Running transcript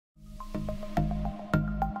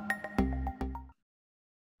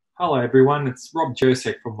Hello everyone, it's Rob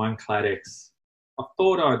Jurcec from OneCloudX. I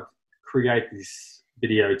thought I'd create this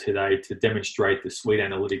video today to demonstrate the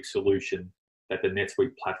SuiteAnalytics solution that the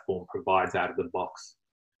NetSuite platform provides out of the box.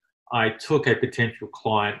 I took a potential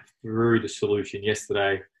client through the solution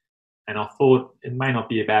yesterday, and I thought it may not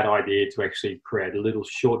be a bad idea to actually create a little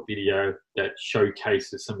short video that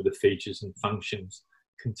showcases some of the features and functions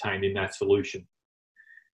contained in that solution.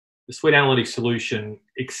 The SuiteAnalytics solution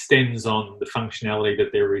extends on the functionality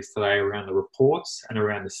that there is today around the reports and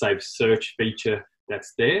around the Save Search feature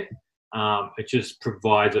that's there. It just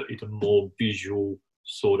provides a more visual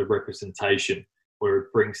sort of representation where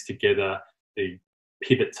it brings together the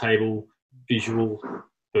pivot table visual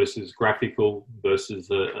versus graphical versus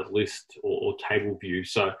a list or table view.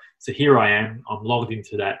 So here I am, I'm logged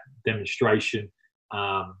into that demonstration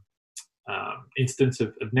instance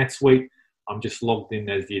of NetSuite. I'm just logged in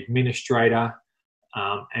as the administrator.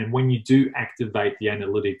 And when you do activate the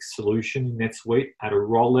analytics solution in NetSuite at a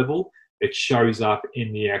role level, it shows up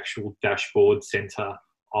in the actual dashboard center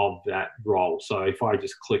of that role. So if I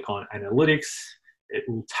just click on analytics, it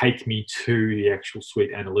will take me to the actual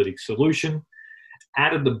SuiteAnalytics solution.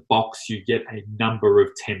 Out of the box, you get a number of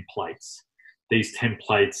templates. These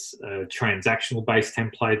templates are transactional based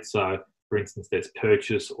templates. So for instance, there's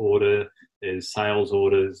purchase order, there's sales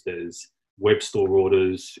orders, there's web store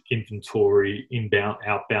orders, inventory, inbound,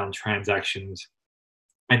 outbound transactions,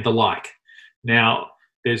 and the like. Now,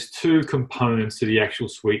 there's two components to the actual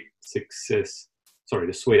the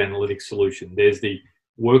SuiteAnalytics solution. There's the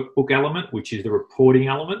workbook element, which is the reporting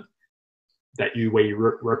element where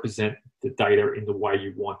you represent the data in the way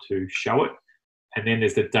you want to show it. And then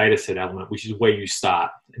there's the dataset element, which is where you start.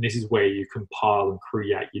 And this is where you compile and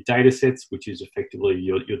create your data sets, which is effectively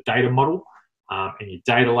your data model. And your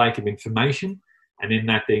data lake of information, and then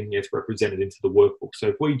that then gets represented into the workbook. So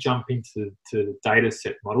if we jump into the data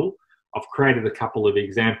set model, I've created a couple of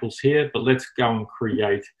examples here, but let's go and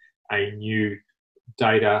create a new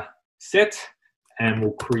data set, and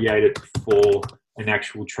we'll create it for an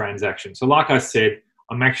actual transaction. So like I said,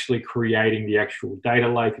 I'm actually creating the actual data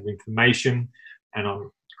lake of information, and I'm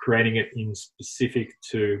creating it in specific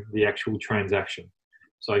to the actual transaction.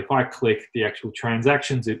 So if I click the actual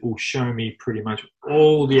transactions, it will show me pretty much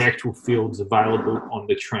all the actual fields available on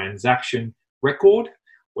the transaction record,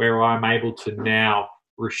 where I'm able to now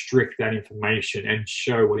restrict that information and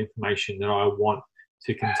show what information that I want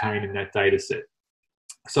to contain in that data set.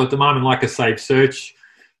 So at the moment, like a Save Search,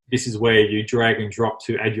 this is where you drag and drop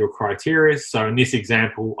to add your criteria. So in this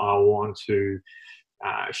example, I want to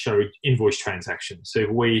show invoice transactions. So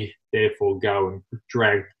if we therefore go and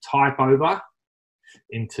drag type over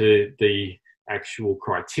into the actual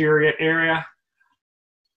criteria area,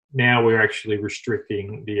 now we're actually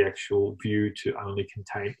restricting the actual view to only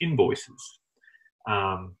contain invoices.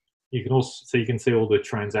 You can also, so you can see all the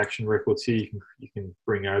transaction records here. You can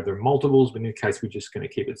bring over multiples, but in this case, we're just going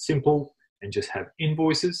to keep it simple and just have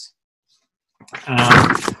invoices.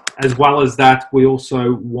 As well as that, we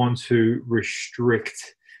also want to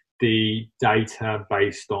restrict the data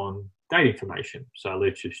based on date information. So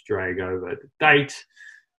let's just drag over the date.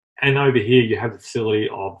 And over here, you have the facility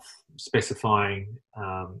of specifying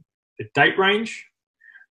the date range,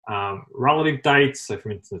 relative dates. So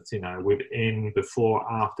for instance, within, before,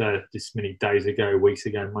 after, this many days ago, weeks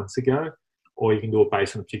ago, months ago, or you can do it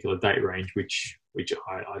based on a particular date range, which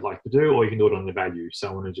I like to do, or you can do it on the value. So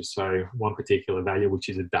I want to just say one particular value, which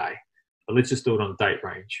is a day. But let's just do it on date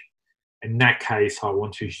range. In that case, I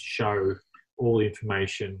want to show all the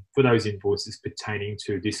information for those invoices pertaining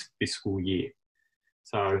to this fiscal year.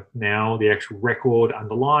 So now the actual record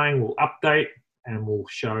underlying will update and will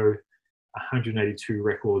show 182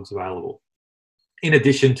 records available. In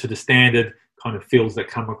addition to the standard kind of fields that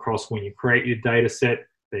come across when you create your data set,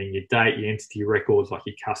 being your date, your entity records, like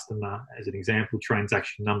your customer, as an example,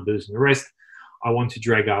 transaction numbers and the rest, I want to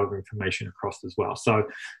drag over information across as well. So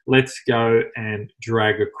let's go and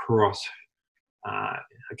drag across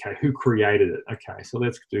okay, who created it? Okay, so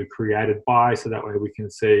let's do created by, so that way we can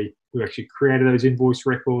see who actually created those invoice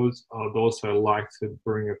records. I'd also like to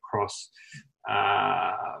bring across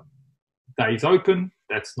days open.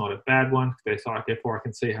 That's not a bad one. Therefore, I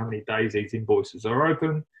can see how many days these invoices are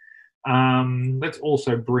open. Let's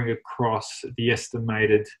also bring across the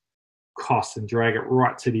estimated cost and drag it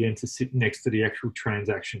right to the end to sit next to the actual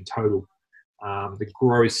transaction total. The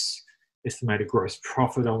estimated gross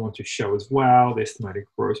profit I want to show as well, the estimated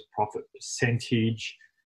gross profit percentage.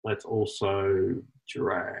 Let's also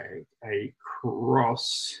drag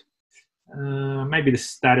across, maybe the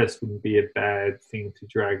status wouldn't be a bad thing to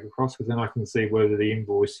drag across, because then I can see whether the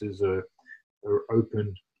invoices are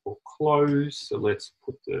open or close. So let's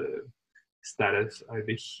put the status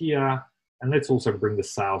over here, and let's also bring the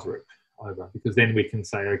sales rep over, because then we can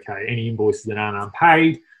say, okay, any invoices that aren't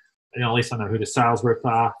unpaid, and at least I know who the sales rep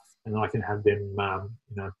are, and I can have them,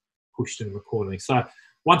 pushed in accordingly. So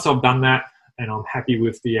once I've done that, and I'm happy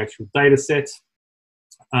with the actual data set,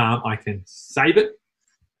 I can save it.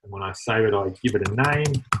 And when I save it, I give it a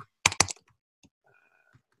name.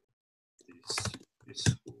 This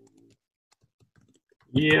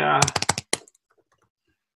year.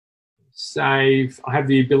 Save. I have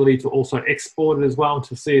the ability to also export it as well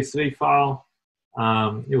into a CSV file.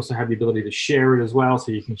 You also have the ability to share it as well,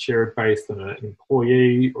 so you can share it based on an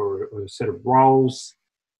employee or a set of roles.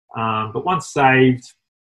 But once saved,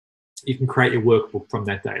 you can create your workbook from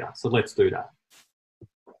that data. So let's do that.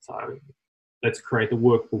 So let's create the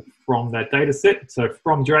workbook from that data set. So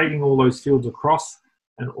from dragging all those fields across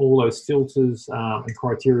and all those filters and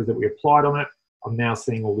criteria that we applied on it, I'm now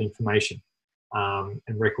seeing all the information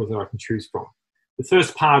and records that I can choose from. The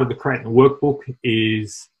first part of the creating the workbook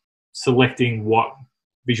is selecting what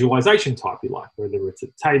visualization type you like, whether it's a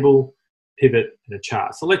table, pivot, and a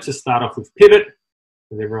chart. So let's just start off with pivot,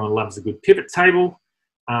 because everyone loves a good pivot table.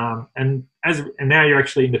 And now you're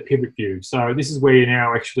actually in the pivot view. So this is where you're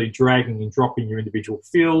now actually dragging and dropping your individual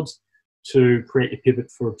fields to create your pivot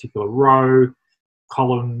for a particular row,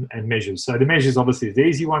 column, and measures. So the measures obviously is the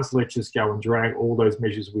easy one. So let's just go and drag all those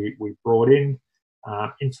measures we brought in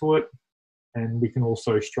into it. And we can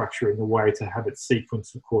also structure it in a way to have it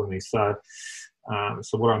sequenced accordingly. So,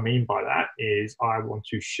 so what I mean by that is I want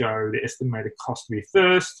to show the estimated cost to be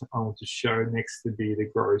first. I want to show next to be the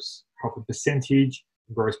gross profit percentage,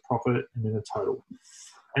 gross profit, and then the total.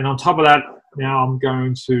 And on top of that, now I'm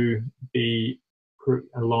going to be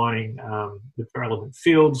aligning the relevant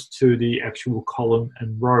fields to the actual column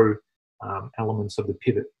and row elements of the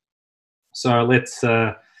pivot. So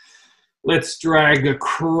let's drag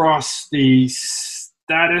across the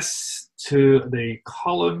status to the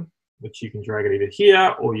column, which you can drag it either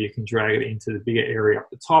here or you can drag it into the bigger area up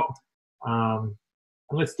the top. And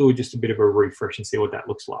let's do just a bit of a refresh and see what that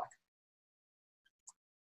looks like.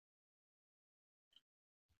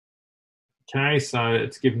 Okay, so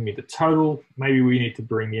it's giving me the total. Maybe we need to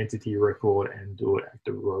bring the entity record and do it at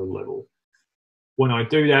the row level. When I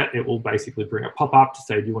do that, it will basically bring a pop-up to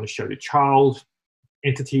say, do you want to show the child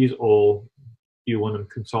entities or do you want them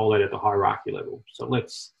consolidated at the hierarchy level? So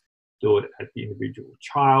let's do it at the individual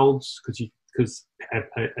childs, because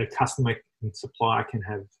a customer and supplier can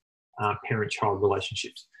have parent-child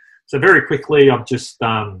relationships. So very quickly, I've just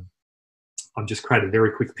created a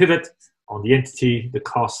very quick pivot on the entity, the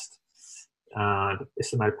cost, the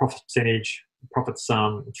estimated profit percentage, profit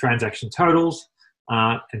sum, transaction totals,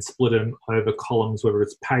 and split them over columns, whether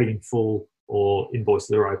it's paid in full or invoices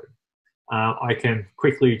that are open. I can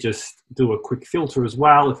quickly just do a quick filter as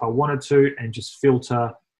well if I wanted to, and just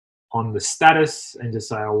filter on the status and just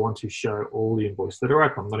say I want to show all the invoices that are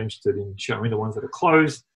open. I'm not interested in showing the ones that are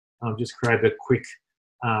closed. I've just created a quick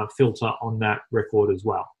filter on that record as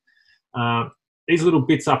well. These little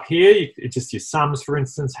bits up here, it's just your sums, for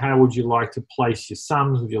instance. How would you like to place your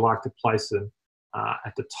sums? Would you like to place them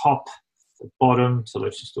at the top, the bottom? So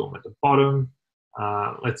let's just do them at the bottom.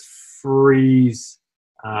 Let's freeze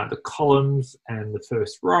the columns and the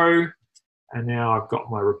first row. And now I've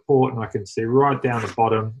got my report and I can see right down the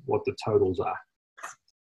bottom what the totals are.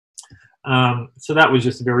 So that was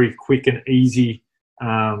just a very quick and easy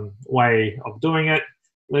way of doing it.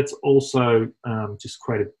 Let's also just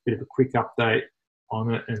create a bit of a quick update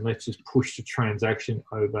on it, and let's just push the transaction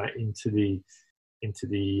over into the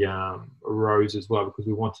rows as well, because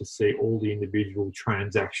we want to see all the individual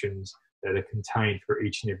transactions that are contained for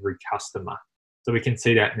each and every customer. So we can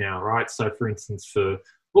see that now, right? So for instance, for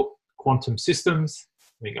quantum systems,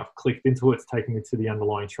 I think I've clicked into it, it's taken me to the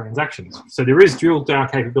underlying transactions. So there is drill down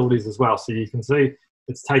capabilities as well. So you can see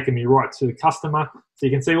it's taken me right to the customer. So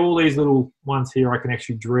you can see all these little ones here, I can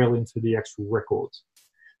actually drill into the actual records.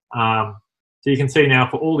 So you can see now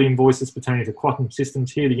for all the invoices pertaining to quantum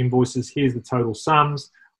systems, here the invoices, here's the total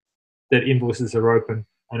sums that invoices are open.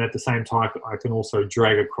 And at the same time, I can also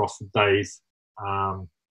drag across the days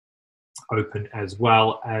open as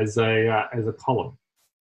well as a column.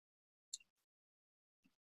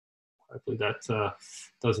 Hopefully that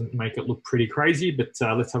doesn't make it look pretty crazy, but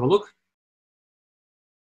let's have a look.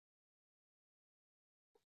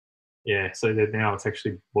 Yeah, so that now it's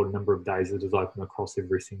actually what number of days it is open across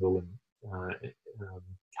every single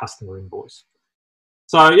customer invoice.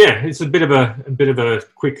 So yeah, it's a bit of a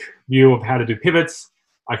quick view of how to do pivots.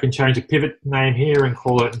 I can change a pivot name here and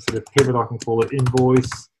call it, instead of pivot, I can call it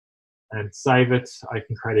invoice and save it. I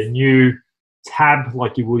can create a new tab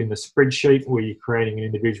like you would in the spreadsheet, where you're creating an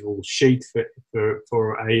individual sheet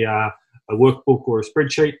for a workbook or a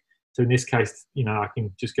spreadsheet. So in this case, you know, I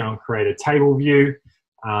can just go and create a table view,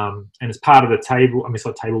 and as part of the table, it's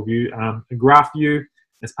not table view, a graph view.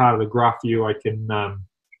 As part of the graph view, I can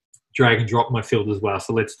drag and drop my field as well.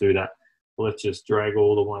 So let's do that. Let's just drag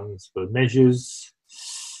all the ones for measures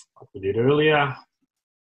like we did earlier.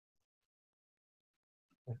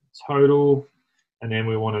 Total, and then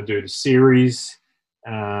we want to do the series.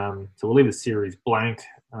 So we'll leave the series blank.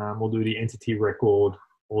 We'll do the entity record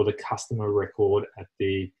or the customer record at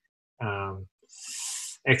the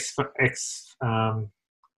X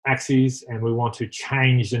axis, and we want to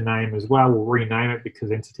change the name as well. We'll rename it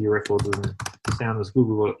because entity record doesn't sound as good.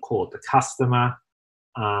 We'll call it the customer,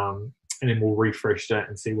 and then we'll refresh that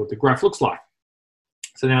and see what the graph looks like.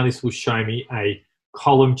 So now this will show me a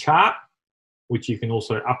column chart, which you can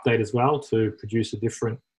also update as well to produce a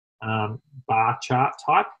different bar chart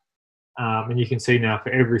type. And you can see now for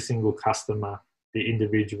every single customer, the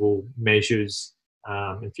individual measures.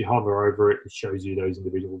 If you hover over it, it shows you those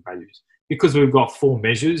individual values. Because we've got 4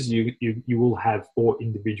 measures, you will have 4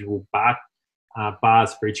 individual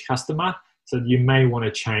bars for each customer. So you may want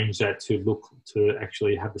to change that to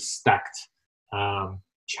actually have a stacked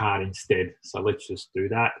chart instead. So let's just do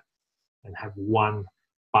that and have 1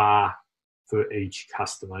 bar for each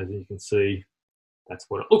customer. As you can see, that's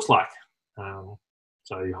what it looks like.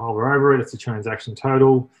 So you hover over it, it's the transaction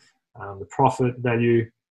total, the profit value,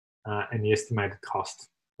 and the estimated cost,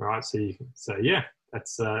 right? So you can say, yeah,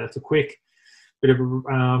 that's a quick bit of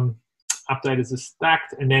update as a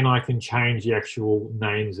stacked, and then I can change the actual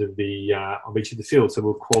names of the of each of the fields. So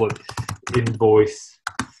we'll call it invoice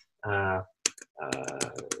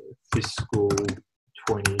fiscal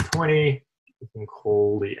 2020. We can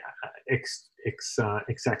call the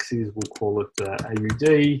x-axis, we'll call it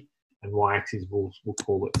AUD, and y-axis we'll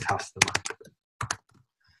call it customer.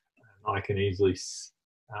 And I can easily just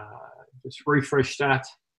refresh that.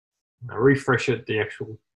 When I refresh it, the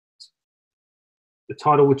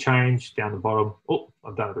title will change down the bottom. Oh,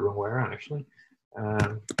 I've done it the wrong way around actually.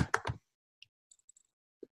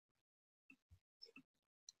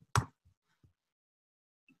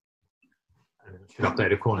 Should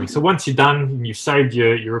update accordingly. So once you're done and you've saved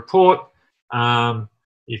your report,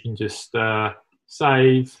 you can just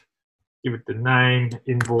save, give it the name,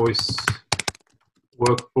 invoice,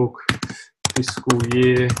 workbook, fiscal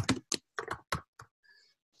year,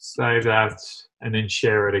 save that, and then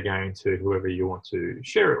share it again to whoever you want to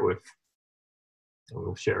share it with. And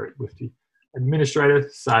we'll share it with the administrator,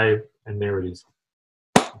 save, and there it is,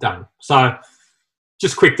 done. So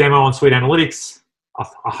just quick demo on SuiteAnalytics. I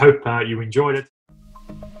hope you enjoyed it.